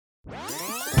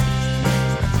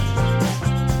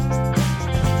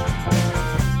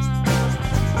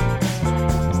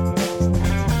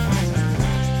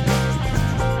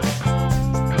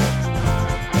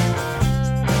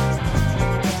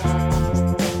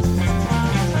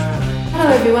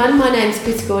everyone, my name's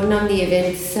Chris Gordon. I'm the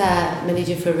events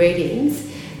manager for readings.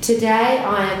 Today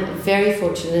I am very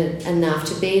fortunate enough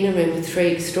to be in a room with three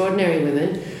extraordinary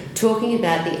women talking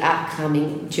about the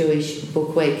upcoming Jewish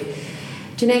Book Week.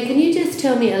 Janine, can you just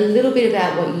tell me a little bit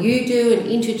about what you do and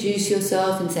introduce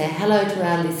yourself and say hello to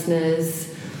our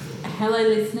listeners? Hello,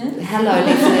 listeners. Hello,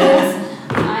 listeners.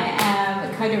 I am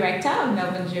a co-director of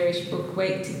Melbourne Jewish Book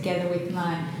Week together with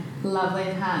my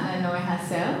lovely partner, Noy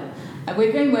Hassel.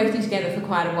 We've been working together for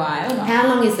quite a while. How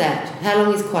long is that? How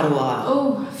long is quite a while?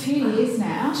 Oh, a few years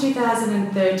now.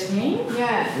 2013.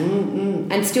 Yeah.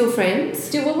 And still friends?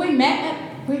 We met.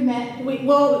 Kind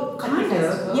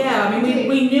of. Yeah, I mean,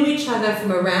 we knew each other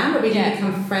from around, but we didn't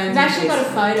become friends. I've actually got a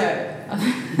photo.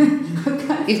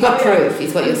 You've got proof,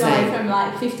 is what you're saying. From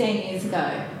like 15 years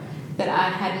ago that I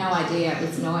had no idea it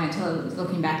was Noy until I was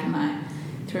looking back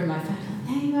through my photo.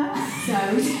 There you are. So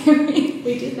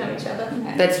we did know each other.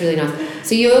 That's really nice.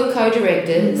 So you're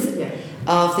co-directors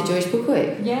of the Jewish Book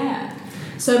Week. Yeah.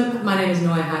 So my name is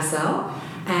Noy Hassel,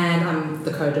 and I'm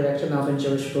the co-director of Melbourne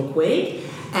Jewish Book Week.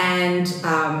 And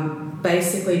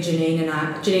basically Janine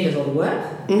does all the work.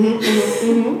 And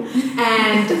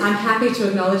I'm happy to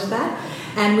acknowledge that.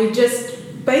 And we just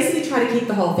basically try to keep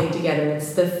the whole thing together.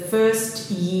 It's the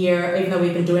first year, even though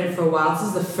we've been doing it for a while, this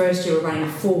is the first year we're running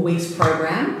a 4 weeks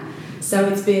program. So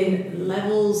it's been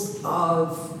levels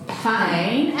of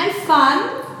pain and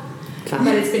fun.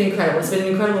 But it's been incredible. It's been an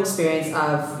incredible experience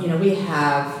of, we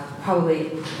have probably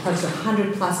close to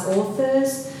 100 plus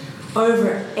authors,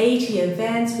 over 80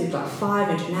 events, we've got 5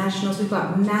 internationals, we've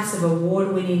got massive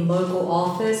award-winning local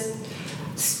authors.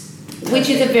 Which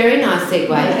is a very nice segue,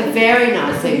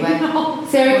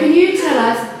 Sarah, can you tell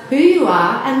us who you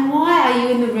are and why are you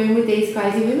in the room with these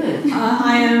crazy women?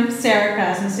 I am Sarah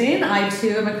Krasenstein. I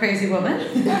too am a crazy woman.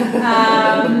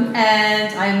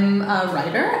 And I'm a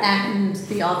writer and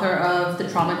the author of The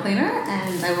Trauma Cleaner,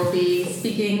 and I will be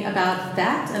speaking about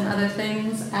that and other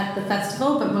things at the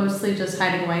festival, but mostly just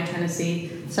hiding away trying to see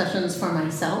sessions for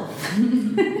myself.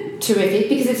 Terrific,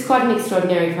 because it's quite an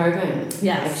extraordinary program.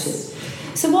 Yes. Actually.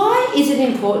 So why is it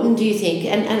important, do you think,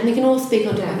 and we can all speak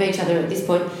on top of each other at this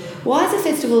point, why is a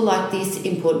festival like this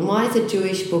important? Why is a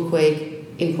Jewish Book Week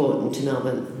important to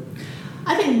Melbourne?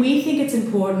 I think we think it's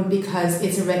important because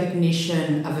it's a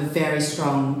recognition of a very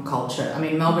strong culture. I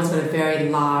mean, Melbourne's got a very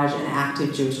large and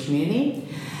active Jewish community,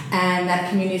 and that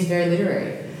community is very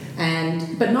literary.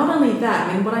 But not only that,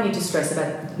 I mean, what I need to stress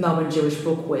about Melbourne Jewish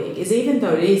Book Week is even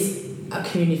though it is a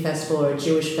community festival or a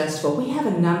Jewish festival, we have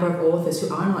a number of authors who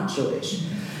are not Jewish.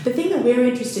 The thing that we're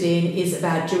interested in is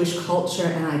about Jewish culture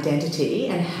and identity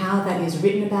and how that is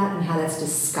written about and how that's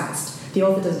discussed. The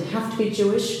author doesn't have to be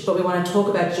Jewish, but we want to talk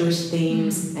about Jewish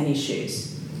themes and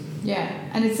issues. Yeah,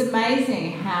 and it's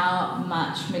amazing how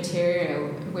much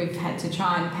material we've had to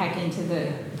try and pack into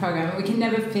the program. We can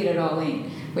never fit it all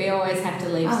in. We always have to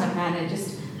leave some out and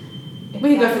just...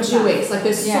 We can go for 2 weeks. Like,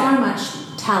 there's so much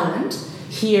talent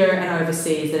here and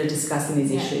overseas that are discussing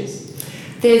these issues.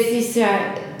 There's this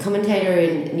commentator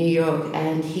in New York,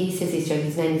 and he says this joke.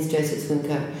 His name is Joseph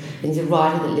Swinker, and he's a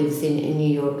writer that lives in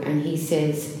New York, and he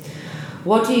says,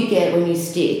 what do you get when you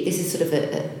stick... This is sort of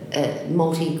a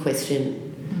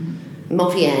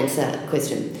multi-answer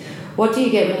question. What do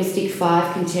you get when you stick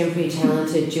 5 contemporary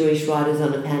talented Jewish writers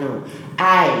on a panel?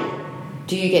 A,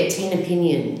 do you get 10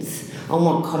 opinions on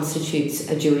what constitutes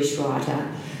a Jewish writer?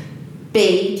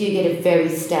 B, do you get a very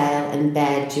stale and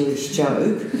bad Jewish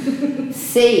joke?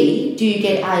 C, do you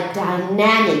get a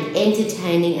dynamic,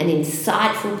 entertaining and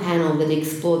insightful panel that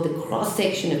explored the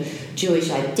cross-section of Jewish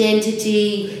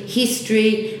identity,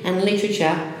 history and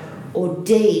literature? Or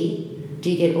D, do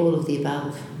you get all of the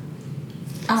above?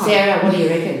 Sarah, what do you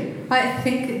reckon? I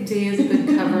think D is a good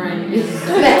covering.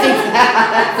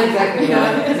 That's exactly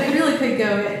right. Because it really could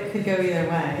go either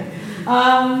way.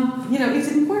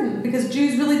 It's important because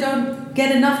Jews really don't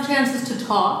get enough chances to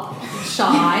talk.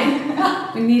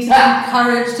 Shy. We need to be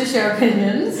encouraged to share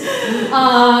opinions.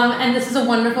 And this is a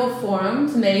wonderful forum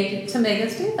to make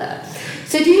us do that.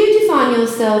 So do you define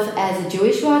yourself as a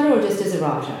Jewish writer or just as a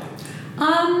writer?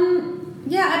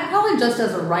 I'd probably just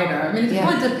as a writer. I mean, it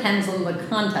probably depends on the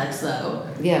context, though.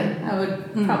 Yeah. I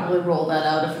would probably roll that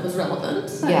out if it was relevant.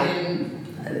 Yeah. I mean,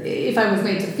 if I was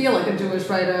made to feel like a Jewish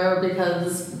writer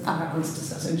because, I was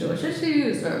discussing Jewish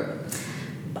issues or...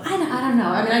 I don't know.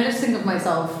 I mean, I just think of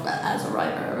myself as a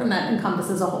writer, and that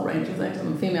encompasses a whole range of things.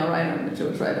 I'm a female writer, I'm a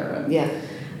Jewish writer, I'm an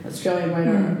Australian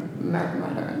writer, American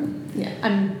writer, and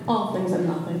I'm all things and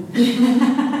nothing.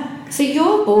 So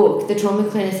your book, The Trauma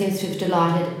Cleaner, seems to have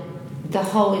the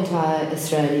whole entire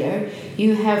Australia.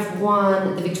 You have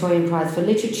won the Victorian Prize for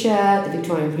Literature, the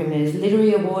Victorian Premier's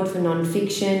Literary Award for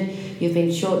Non-Fiction. You've been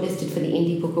shortlisted for the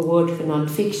Indie Book Award for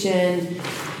Non-Fiction.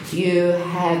 You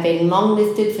have been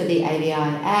longlisted for the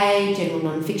ABIA General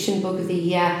Non-Fiction Book of the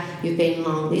Year. You've been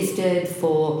longlisted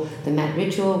for the Matt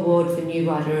Ritchell Award for New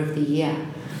Writer of the Year.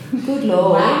 Good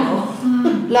Lord. Wow.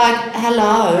 Like,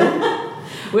 hello.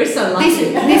 We're so lucky.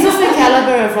 This is the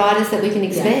calibre of writers that we can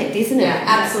expect, isn't it? Yeah,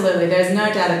 absolutely. There's no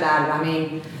doubt about it. I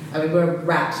mean, we're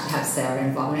rapt to have Sarah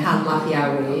involved. I mean, how lucky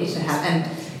are we to have... And,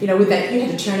 you know, with that, you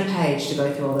had to turn a page to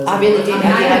go through all those. I really did.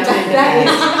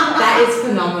 That is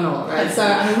phenomenal, right? So,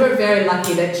 I mean, we're very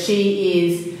lucky that she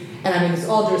is, and I mean, with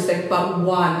all due respect, but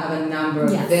one of a number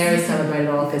of very celebrated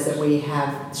authors that we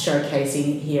have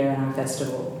showcasing here in our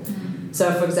festival. Mm.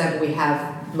 So, for example, we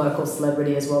have local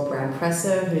celebrity as well, Bram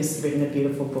Presser, who's written a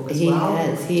beautiful book as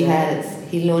well. He has.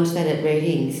 He launched that at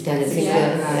Readings down at St.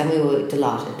 and we were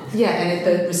delighted. Yeah, and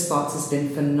the response has been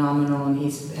phenomenal, and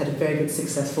he's had a very good,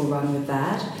 successful run with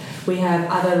that. We have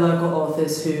other local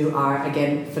authors who are,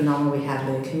 again, phenomenal. We have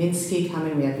Leah Kaminsky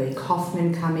coming, we have Lee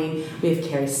Kaufman coming, we have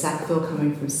Kerry Sackville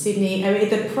coming from Sydney. I mean,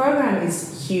 the program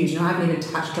is huge, and I haven't even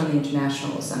touched on the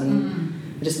internationals. I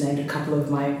mean, I just named a couple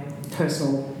of my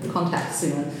personal contacts, you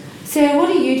know. Sarah, what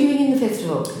are you doing in the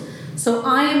festival? So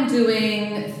I am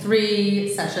doing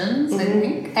 3 sessions, I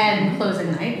think, and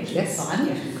closing night, which is fun.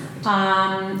 Yeah.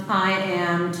 I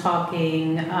am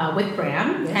talking with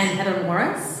Bram and Heather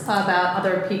Morris about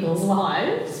other people's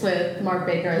lives with Mark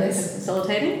Baker as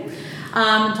facilitating.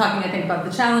 Talking, I think, about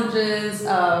the challenges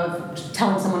of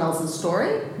telling someone else's story.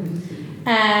 Mm-hmm.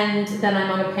 And then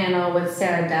I'm on a panel with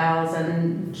Sarah Dowles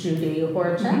and Judy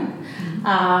Horacek.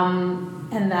 Mm-hmm.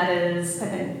 And that is, I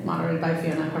think, moderated by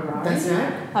Fiona Harari. That's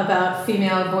right. About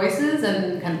female voices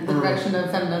and kind of the direction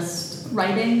of feminist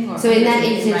writing. Or so in that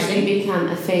instance, you become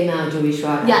a female Jewish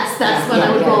writer. Yes, that's what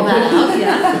I would call that out,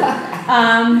 yes.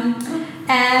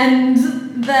 And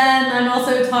then I'm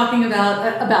also talking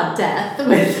about death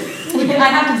with... I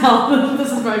have to tell them,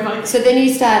 this is very funny. So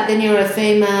then you're a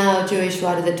female Jewish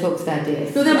writer that talks about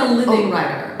death. So then I'm a living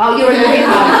writer. Oh, you're a living writer.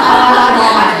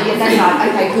 Oh, yeah, that's right.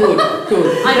 Okay, good.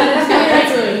 I got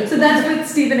it. So that's with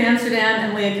Stephen Amsterdam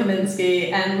and Leah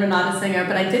Kaminsky and Renata Singer,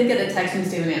 but I did get a text from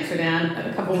Stephen Amsterdam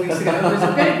a couple of weeks ago, who's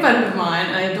a big friend of mine.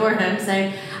 I adore him,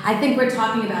 saying, I think we're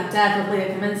talking about death with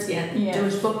Leah Kaminsky at the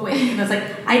Jewish Book Week. And I was like,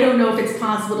 I don't know if it's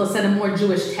possible to send a more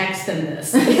Jewish text than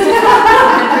this. I've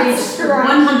reached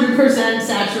 100%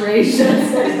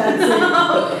 saturation.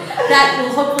 That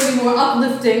will hopefully be more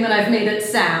uplifting than I've made it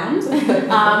sound. But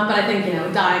I think,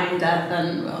 dying and death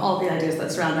and all the ideas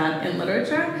that surround that in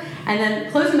literature. And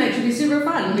then closing night should be super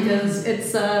fun because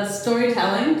it's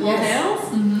storytelling, tales.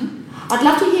 Mm-hmm. I'd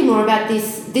love to hear more about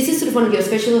this. This is sort of one of your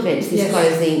special events, this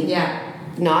closing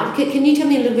night. Can you tell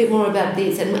me a little bit more about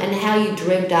this and how you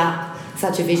dreamt up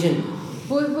such a vision?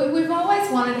 We've always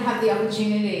wanted to have the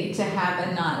opportunity to have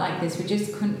a night like this. We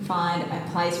just couldn't find a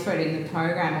place for it in the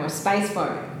program or a space for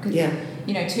it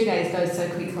because 2 days goes so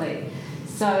quickly.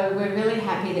 So we're really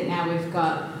happy that now we've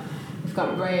got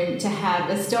room to have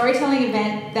a storytelling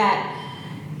event that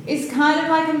is kind of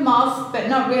like a moth, but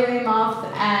not really a moth,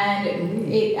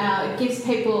 and it gives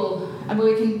people.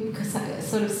 We can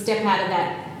sort of step out of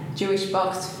that Jewish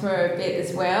box for a bit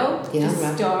as well.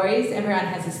 Stories. Everyone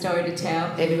has a story to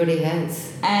tell. Everybody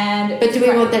has. But do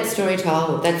we want that story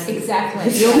told? That's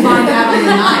exactly. You'll find out on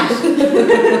the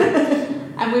night.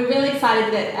 And we're really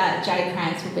excited that Jay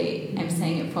Krantz will be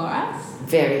emceeing it for us.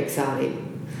 Very exciting.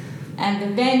 And the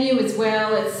venue as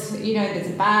well. It's there's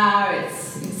a bar.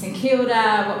 It's in St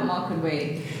Kilda. What more could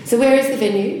we? So where is the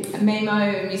venue?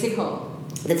 Memo Music Hall.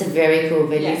 That's a very cool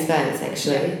venue space,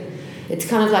 actually. Yeah. It's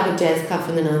kind of like a jazz club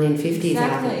from the 1950s.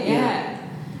 Exactly, yeah.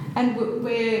 And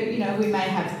we may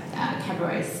have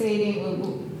cabaret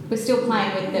seating. We're still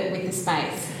playing with the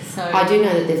space. So I do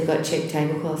know that they've got check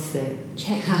tablecloths there.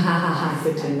 Check.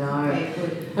 Good to know.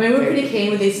 I mean, we're pretty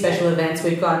keen with these special events.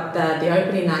 We've got the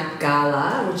opening night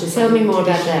gala, which is tell me more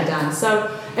about that. Done.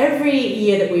 So every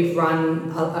year that we've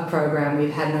run a program,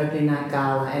 we've had an opening night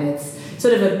gala, and it's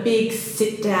sort of a big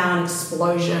sit-down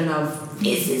explosion of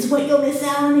this is what you'll miss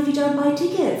out on if you don't buy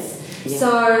tickets. Yeah.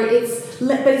 So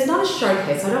but it's not a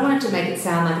showcase. I don't want it to make it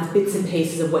sound like it's bits and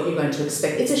pieces of what you're going to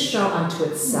expect. It's a show unto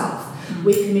itself. Mm-hmm.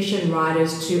 We commission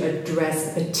writers to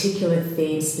address a particular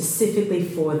theme specifically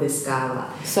for this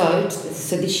gala. So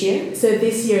this year? So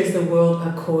this year is the world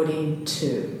according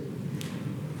to.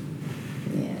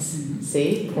 Yes.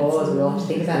 See, pause. We all have to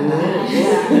think about that.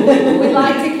 Yeah. We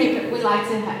like to keep it. We like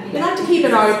to have. We like to keep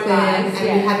it open, spice,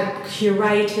 and we have it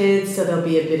curated, so there'll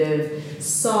be a bit of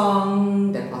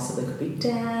song. There possibly could be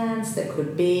dance. There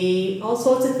could be all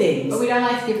sorts of things. But we don't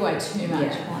like to give away too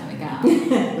much on the go.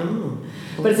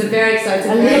 But it's a very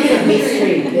exciting. A little bit of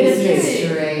mystery. There's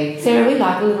mystery. Sarah, we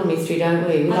like a little mystery, don't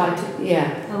we? We like to,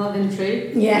 I love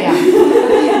intrigue. Yeah.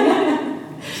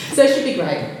 So it should be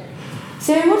great.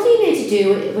 So what do you need to do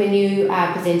when you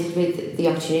are presented with the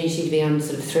opportunity to be on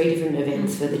sort of 3 different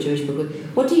events for the Jewish Book Week?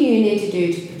 What do you need to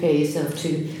do to prepare yourself to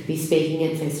be speaking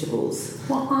at festivals?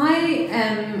 Well, I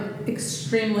am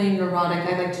extremely neurotic.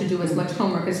 I like to do as much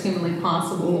homework as humanly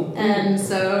possible. And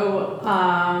so,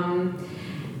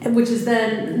 which is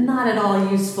then not at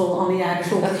all useful on the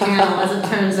actual panel, as it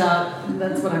turns out.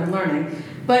 That's what I'm learning.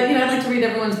 But, I like to read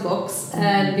everyone's books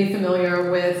and be familiar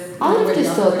with... I would have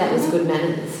just thought that was good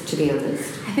manners, to be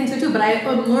honest. I think so too, but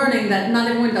I'm learning that not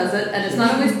everyone does it, and it's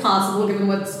not always possible given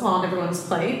what's on everyone's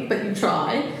plate, but you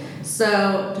try.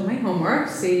 So, do my homework,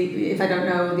 see if I don't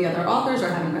know the other authors or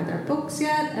haven't read their books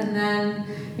yet, and then,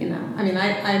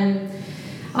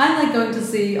 I like going to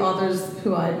see authors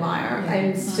who I admire.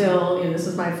 I'm still, this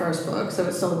is my first book, so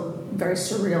it's still very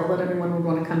surreal that anyone would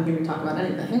want to come hear me talk about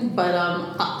anything. But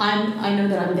I know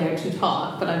that I'm there to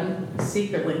talk, but I'm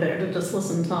secretly there to just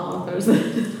listen to authors that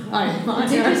I admire.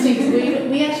 It's interesting because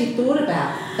we actually thought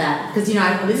about that because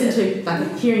I listened to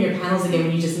hearing your panels again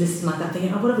when you just listen like that,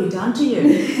 thinking, what have we done to you?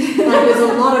 There's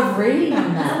a lot of reading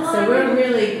on that, so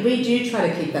we do try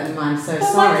to keep that in mind. So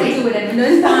sorry. I do it anyway. No,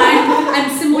 it's fine.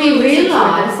 And similarly, we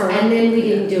realised, and then we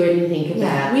didn't do anything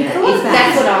about we it. thought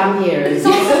That's what I'm hearing. It's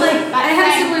also like I have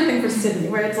a similar thing for Sydney,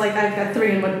 where it's like I've got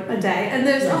 3 in a day, and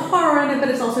there's a horror in it, but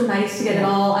it's also nice to get it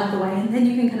all out of the way, and then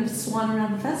you can kind of swan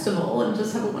around the festival and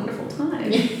just have a wonderful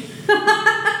time.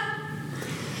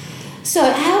 So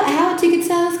how are ticket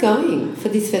sales going for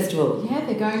this festival? Yeah,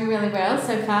 they're going really well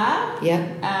so far.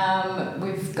 Yeah.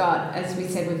 We've got, as we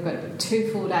said, we've got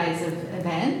 2 full days of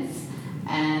events,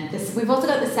 and we've also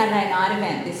got the Saturday night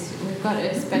event. We've got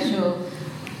a special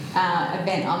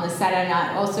event on the Saturday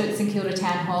night, also at St Kilda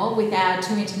Town Hall, with our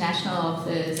 2 international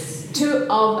authors, 2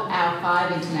 of our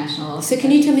 5 international authors. So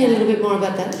can you tell me a little bit more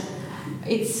about that?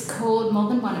 It's called More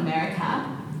Than One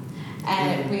America,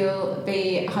 and it will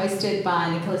be hosted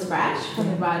by Nicholas Brash from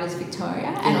the Writers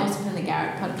Victoria and also from the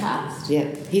Garrett podcast.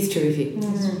 Yeah, he's terrific.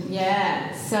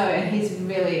 Yeah, and he's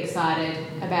really excited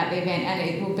about the event, and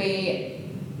it will be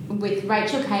with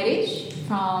Rachel Kadish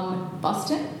from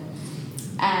Boston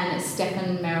and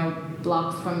Stephen Merrill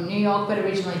Block from New York, but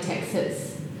originally Texas.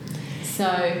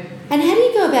 And how do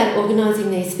you go about organising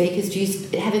these speakers? Do you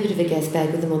have a bit of a gas bag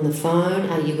with them on the phone?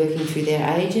 Are you working through their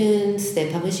agents,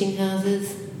 their publishing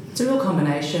houses? It's a real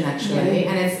combination, actually,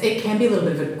 and it can be a little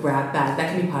bit of a grab bag. That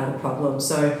can be part of the problem.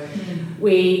 So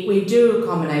we do a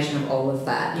combination of all of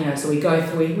that. So we go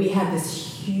through. We have this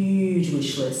huge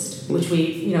wish list, which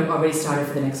we already started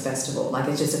for the next festival. Like,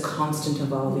 it's just a constant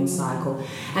evolving cycle,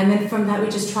 and then from that we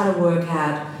just try to work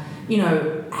out,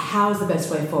 how is the best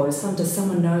way forward? Does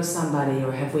someone know somebody,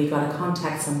 or have we got to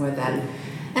contact somewhere that?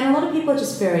 And a lot of people are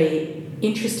just very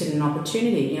interested in an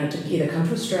opportunity, to either come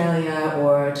to Australia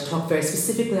or to talk very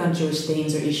specifically on Jewish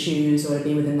themes or issues, or to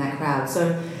be within that crowd.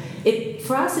 So,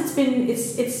 for us, it's been.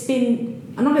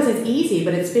 I'm not going to say it's easy,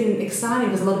 but it's been exciting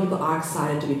because a lot of people are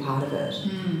excited to be part of it.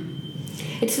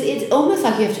 It's almost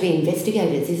like you have to be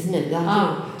investigators, isn't it?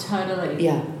 Totally.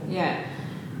 Yeah. Yeah.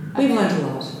 We've learned a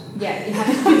lot. Yeah, you have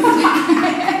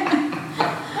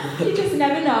to. You just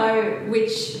never know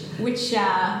which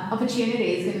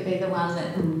opportunity is going to be the one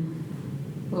that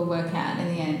will work out in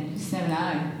the end. You just never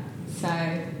know. So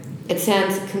it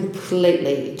sounds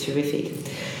completely terrific.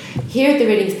 Here at the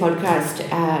Readings Podcast,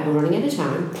 we're running out of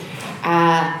time,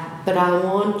 but I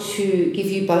want to give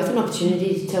you both an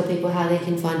opportunity to tell people how they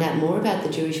can find out more about the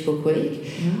Jewish Book Week.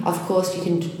 Of course, you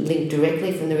can link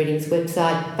directly from the Readings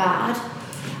website, but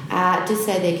just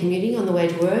say they're commuting on the way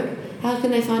to work, how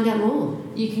can they find out more?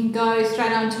 You can go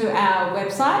straight onto our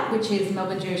website, which is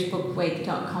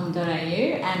melbournejewishbookweek.com.au,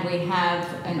 and we have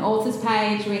an authors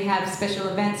page, we have special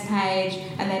events page,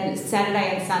 and then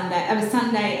Sunday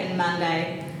and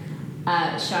Monday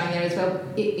showing there as well.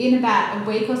 In about a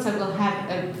week or so, we'll have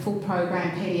a full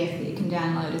program PDF that you can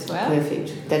download as well.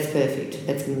 Perfect. That's perfect.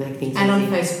 That's going to make things and easy.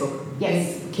 on Facebook.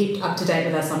 Yes. Keep up to date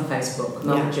with us on Facebook,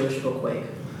 Melbourne Jewish Book Week.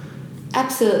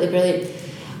 Absolutely brilliant.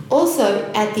 Also,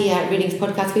 at the Readings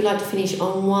Podcast, we like to finish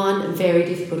on one very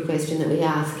difficult question that we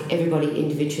ask everybody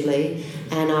individually,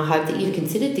 and I hope that you've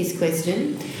considered this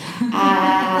question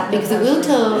because it will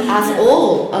tell us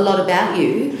all a lot about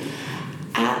you.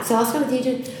 So I'll start with you,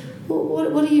 Jen.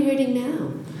 What are you reading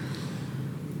now?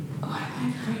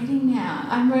 I'm reading now.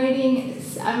 I'm reading.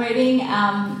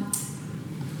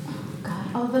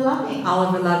 Oliver Loving.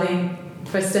 Oliver Loving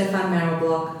for Stefan Merrill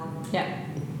Block. Yeah.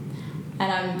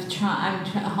 And I'm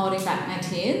holding back my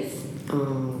tears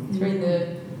through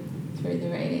the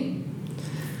reading.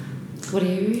 What are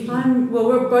you reading?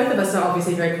 We're both of us are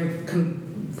obviously very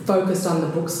focused on the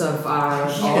books of our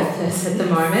authors at the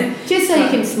moment. Just so you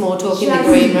can small talk in the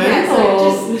green room.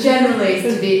 Just generally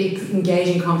to be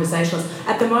engaging conversationalists.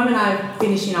 At the moment, I'm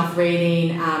finishing off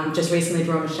reading just recently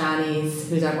Jerome Shani's,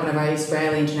 who's one of our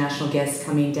Australian international guests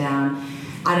coming down.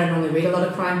 I don't normally read a lot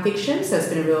of crime fiction, so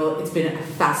it's been a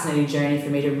fascinating journey for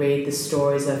me to read the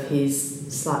stories of his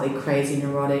slightly crazy,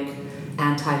 neurotic,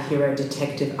 anti-hero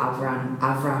detective Avraham.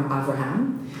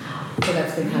 So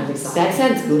that's been kind of exciting. That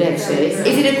sounds good, actually. Is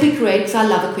it a quick read? Because I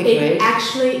love a quick read. It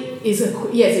actually is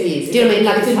yes, it is. Do you know what I mean?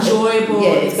 Like it's enjoyable.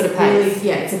 Yeah, it's got a pace.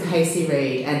 Really, it's a pacey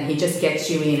read, and he just gets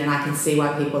you in, and I can see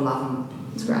why people love him.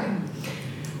 It's great.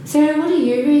 Sarah, what are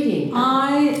you reading?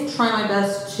 I try my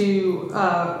best to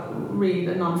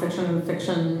read non-fiction and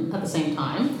fiction at the same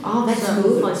time. Oh, that's so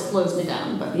good. It slows me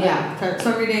down, but yeah.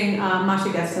 So I'm reading Masha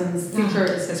Gessen's Future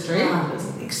is History. It's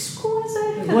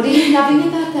exquisite. What are you loving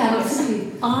about that?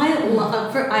 I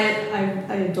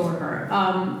adore her.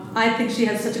 I think she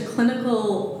has such a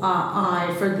clinical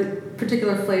eye for the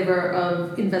particular flavor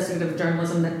of investigative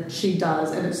journalism that she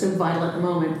does, and it's so vital at the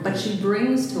moment. But she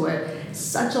brings to it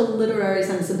such a literary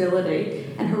sensibility,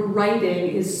 and her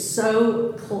writing is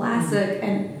so classic,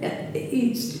 and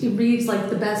it reads like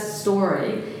the best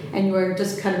story, and you are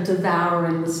just kind of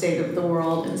devouring the state of the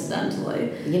world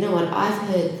incidentally. You know what? I've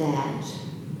heard that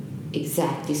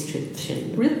exact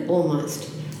description, really, almost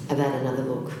about another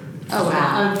book. Oh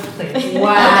wow! Wow!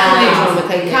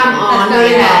 Come on,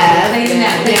 we have.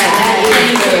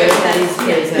 That is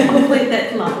true. I'll play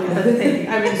that lovely. Thank you.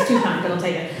 I mean, it's too kind, but I'll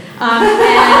take it.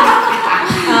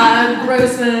 And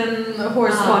Grossman,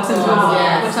 Horse Walks into a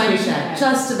Wall, which I'm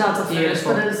just about to finish,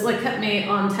 but it's like kept me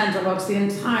on tenterhooks the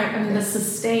entire. I mean, the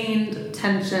sustained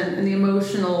tension and the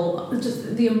emotional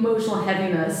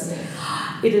heaviness.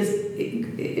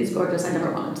 It's gorgeous. I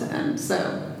never want it to end. So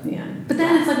yeah. But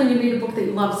then it's like when you read a book that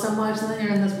you love so much, and then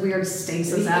you're in this weird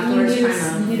stasis afterwards. You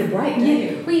need a break, don't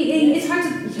you? It's hard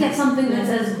to get something that's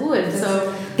as good.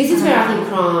 So this is where I think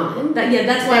crime.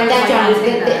 That's why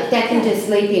that can just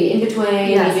sleep in between.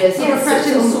 Yes. You just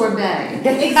refreshing sorbet.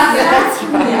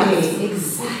 Exactly.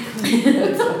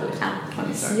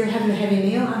 So you're having a heavy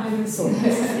meal. I'm having a sorbet.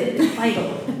 It's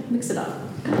vital. Mix it up.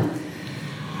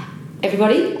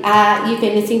 Everybody, you've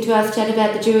been listening to us chat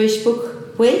about the Jewish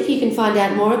Book Week. You can find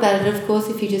out more about it, of course,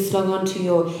 if you just log on to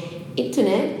your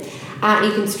internet.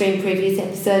 You can stream previous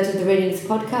episodes of the Readings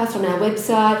podcast on our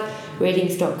website,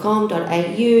 readings.com.au,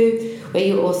 where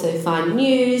you'll also find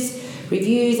news,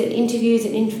 reviews and interviews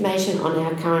and information on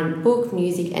our current book,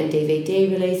 music and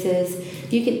DVD releases.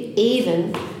 You can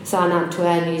even sign up to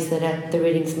our newsletter, The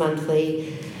Readings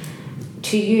Monthly.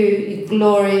 To you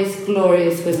glorious,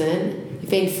 glorious women, it's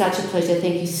been such a pleasure.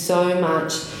 Thank you so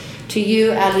much. To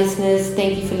you, our listeners,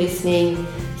 thank you for listening.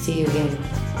 See you again.